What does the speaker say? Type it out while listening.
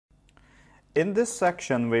In this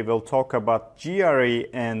section, we will talk about GRE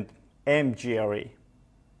and mGRE.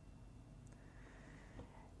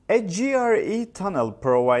 A GRE tunnel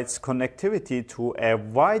provides connectivity to a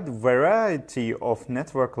wide variety of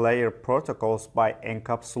network layer protocols by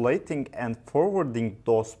encapsulating and forwarding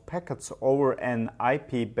those packets over an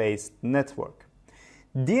IP-based network.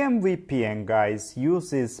 DMVPN, guys,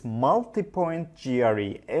 uses multipoint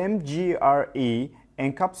GRE, mGRE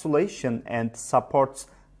encapsulation and supports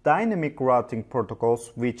dynamic routing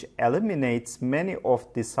protocols, which eliminates many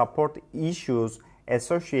of the support issues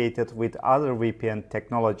associated with other VPN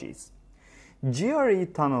technologies. GRE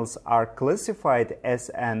tunnels are classified as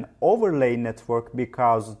an overlay network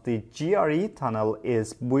because the GRE tunnel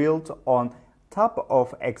is built on top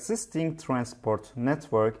of existing transport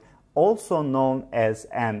network, also known as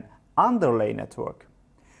an underlay network.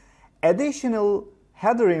 Additional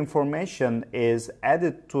header information is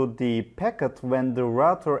added to the packet when the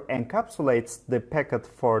router encapsulates the packet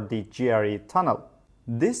for the GRE tunnel.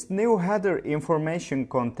 This new header information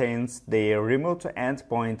contains the remote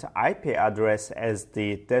endpoint IP address as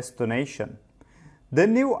the destination. The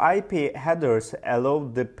new IP headers allow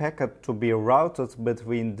the packet to be routed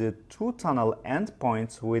between the two tunnel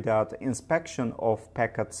endpoints without inspection of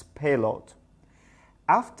packet's payload.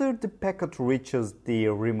 After the packet reaches the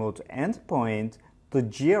remote endpoint, the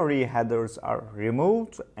GRE headers are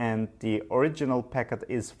removed and the original packet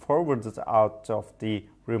is forwarded out of the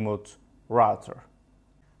remote router.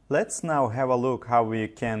 Let's now have a look how we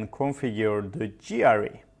can configure the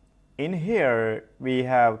GRE. In here we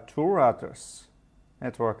have two routers,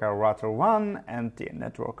 network router 1 and the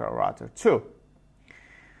network router 2.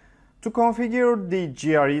 To configure the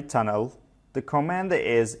GRE tunnel, the command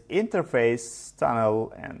is interface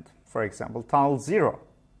tunnel and, for example, tunnel 0.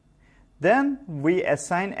 Then we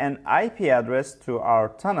assign an IP address to our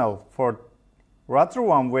tunnel. For router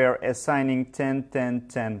 1 we are assigning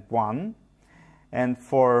 10.10.10.1, and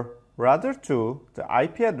for router 2 the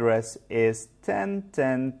IP address is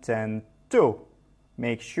 10.10.10.2.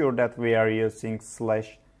 Make sure that we are using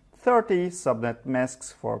 /30 subnet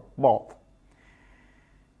masks for both.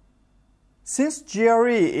 Since GRE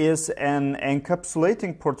is an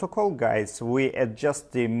encapsulating protocol, guys, we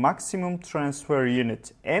adjust the maximum transfer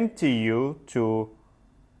unit MTU to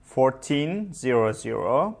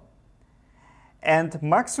 1400 and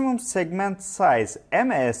maximum segment size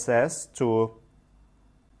MSS to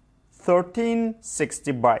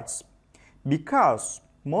 1360 bytes. Because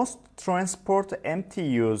most transport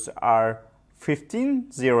MTUs are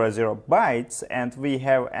 1500 bytes and we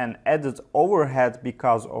have an added overhead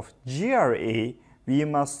because of GRE, we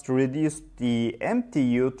must reduce the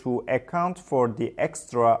MTU to account for the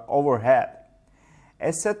extra overhead.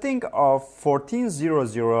 A setting of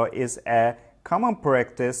 1400 is a common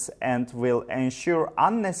practice and will ensure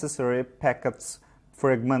unnecessary packets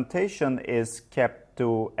fragmentation is kept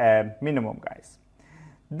to a minimum, guys.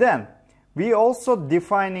 Then we also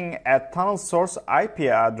defining a tunnel source IP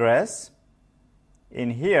address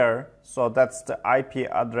in here, so that's the IP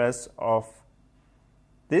address of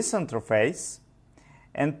this interface,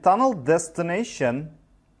 and tunnel destination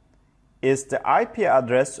is the IP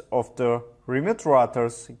address of the remote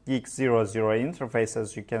router's GIG00 interface,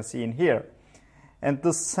 as you can see in here. And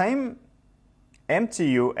the same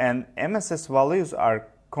MTU and MSS values are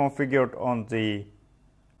configured on the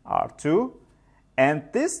R2, and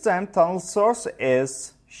this time tunnel source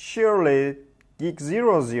is surely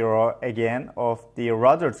GIG00 again of the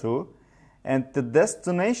router 2, and the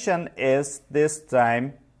destination is this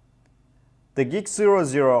time the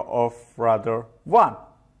GIG00 of router 1.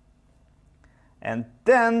 And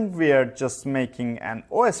then we are just making an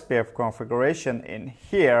OSPF configuration in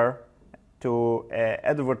here to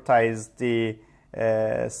advertise the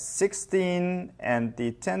 16 and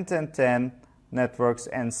the 10.10.10 networks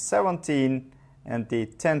and 17 and the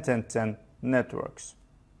 10.10.10 networks.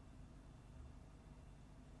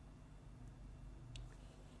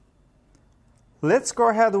 Let's go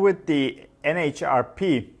ahead with the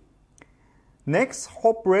NHRP. Next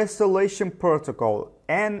Hop Resolution Protocol,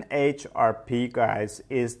 NHRP, guys,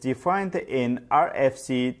 is defined in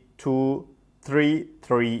RFC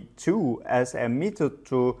 2332 as a method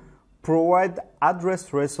to provide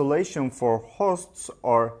address resolution for hosts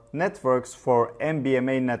or networks for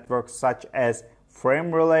MBMA networks such as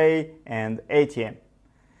frame relay and ATM.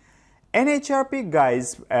 NHRP,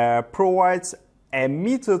 guys, provides a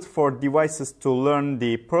method for devices to learn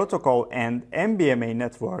the protocol and MBMA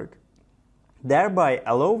network, thereby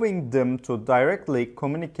allowing them to directly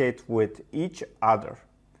communicate with each other.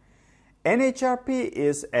 NHRP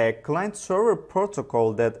is a client-server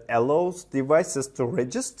protocol that allows devices to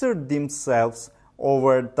register themselves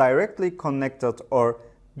over directly connected or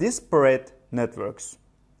disparate networks.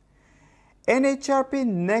 NHRP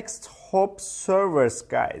next hop servers,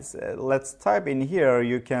 guys. Let's type in here.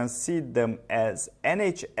 You can see them as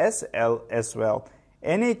NHSL as well.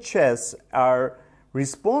 NHS are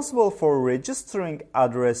responsible for registering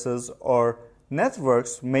addresses or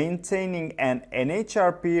networks, maintaining an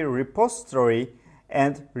NHRP repository,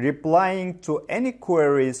 and replying to any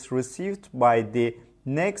queries received by the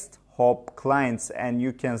next hop clients. And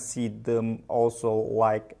you can see them also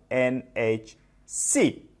like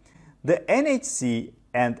NHC. The NHC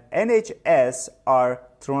and NHS are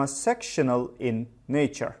transactional in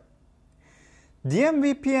nature.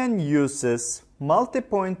 DMVPN uses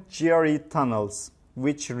multipoint GRE tunnels,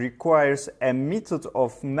 which requires a method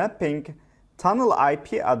of mapping tunnel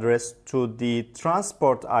IP address to the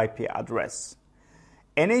transport IP address.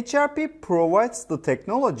 NHRP provides the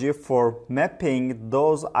technology for mapping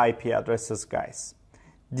those IP addresses, guys.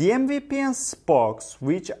 DMVPN spokes,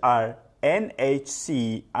 which are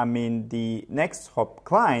NHC, the next hop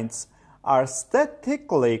clients, are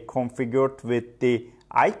statically configured with the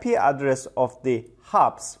IP address of the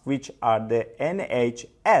hubs, which are the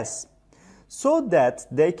NHS, so that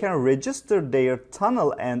they can register their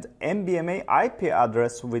tunnel and MBMA IP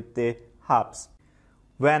address with the hubs.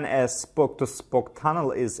 When a spoke-to-spoke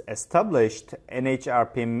tunnel is established,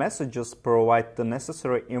 NHRP messages provide the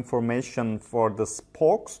necessary information for the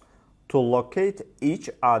spokes to locate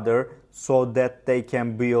each other so that they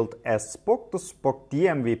can build a spoke-to-spoke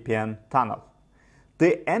DMVPN tunnel.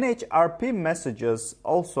 The NHRP messages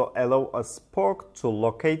also allow a spoke to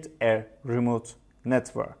locate a remote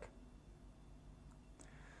network.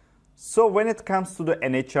 So when it comes to the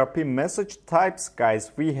NHRP message types,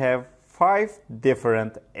 guys, we have 5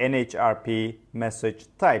 different NHRP message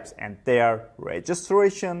types, and they are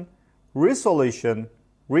registration, resolution,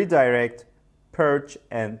 redirect, purge,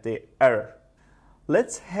 and the error.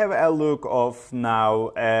 Let's have a look of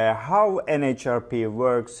now how NHRP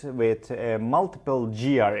works with multiple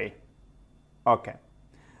GRE. Okay.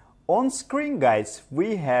 On screen, guys,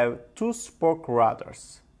 we have 2 spoke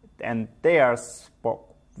routers, and they are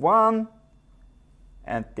spoke 1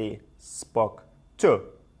 and the spoke 2.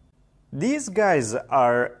 These guys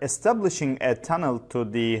are establishing a tunnel to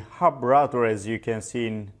the hub router, as you can see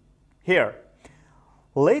in here.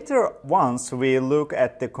 Later, once we look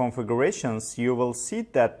at the configurations, you will see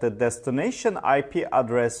that the destination IP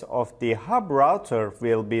address of the hub router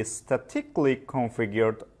will be statically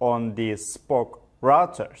configured on the spoke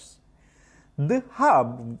routers. The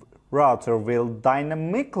hub router will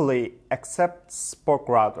dynamically accept spoke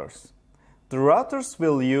routers. The routers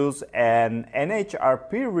will use an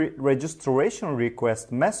NHRP registration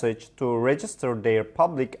request message to register their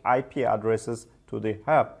public IP addresses to the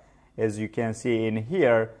hub. As you can see in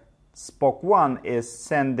here, spoke 1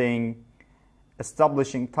 is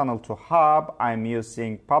establishing tunnel to hub. I'm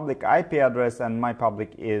using public IP address and my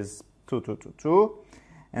public is 2222.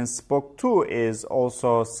 And spoke 2 is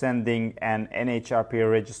also sending an NHRP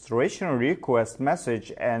registration request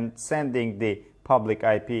message and sending the public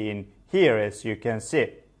IP in here, as you can see.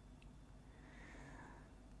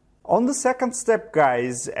 On the second step,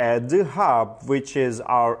 guys, the hub, which is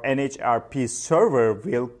our NHRP server,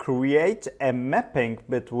 will create a mapping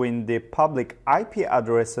between the public IP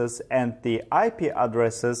addresses and the IP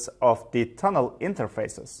addresses of the tunnel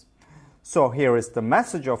interfaces. So here is the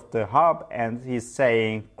message of the hub, and he's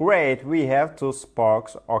saying, great, we have 2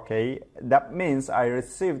 spokes. Okay, that means I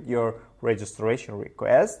received your registration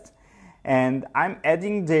request, and I'm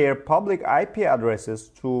adding their public IP addresses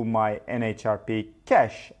to my NHRP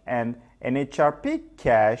cache. And NHRP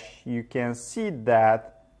cache, you can see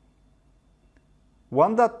that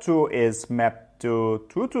 1.2 is mapped to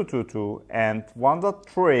 2222 and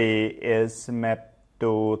 1.3 is mapped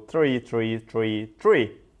to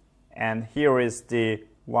 3333. And here is the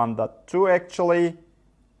 1.2 actually,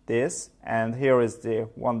 this, and here is the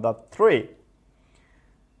 1.3.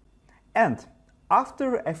 And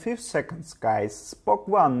after a few seconds, guys, spoke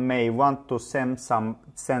 1 may want to send some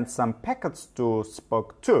packets to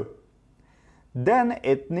spoke 2. Then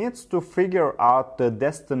it needs to figure out the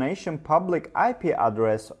destination public IP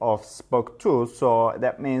address of spoke 2, so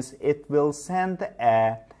that means it will send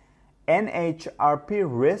a NHRP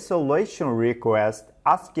resolution request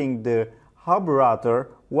asking the hub router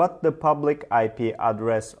what the public IP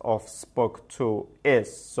address of spoke 2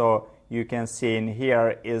 is. So you can see in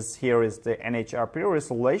here is the NHRP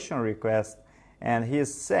resolution request, and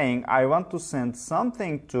he's saying, I want to send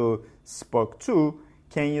something to spoke 2.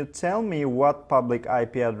 Can you tell me what public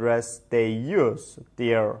IP address they use,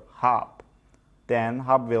 their hub? Then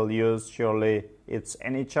hub will use surely its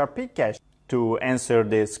NHRP cache to answer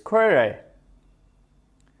this query.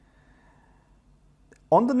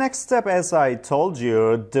 On the next step, as I told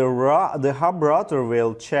you, the hub router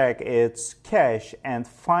will check its cache and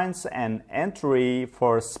finds an entry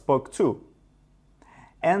for SPOC2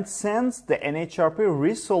 and sends the NHRP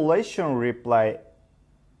resolution reply,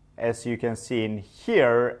 as you can see in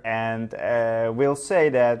here, and will say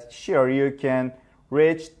that sure, you can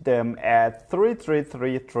reach them at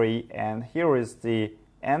 3333, and here is the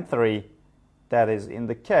entry that is in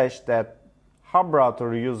the cache that hub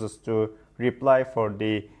router uses to reply for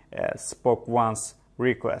the SPOC1's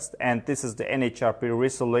request, and this is the NHRP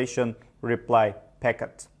resolution reply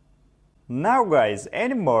packet. Now guys,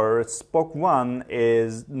 anymore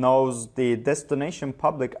SPOC1 knows the destination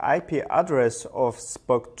public IP address of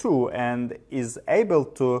SPOC2 and is able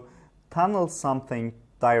to tunnel something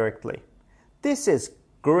directly. This is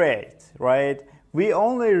great, right? We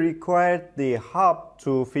only required the hub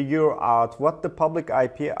to figure out what the public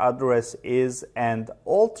IP address is, and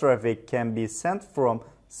all traffic can be sent from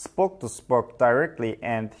SPOC to SPOC directly.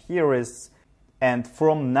 And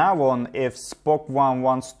from now on, if SPOC1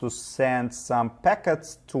 wants to send some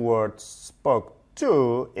packets towards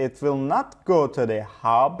SPOC2, it will not go to the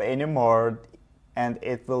hub anymore, and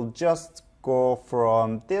it will just go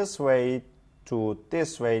from this way to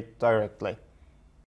this way directly.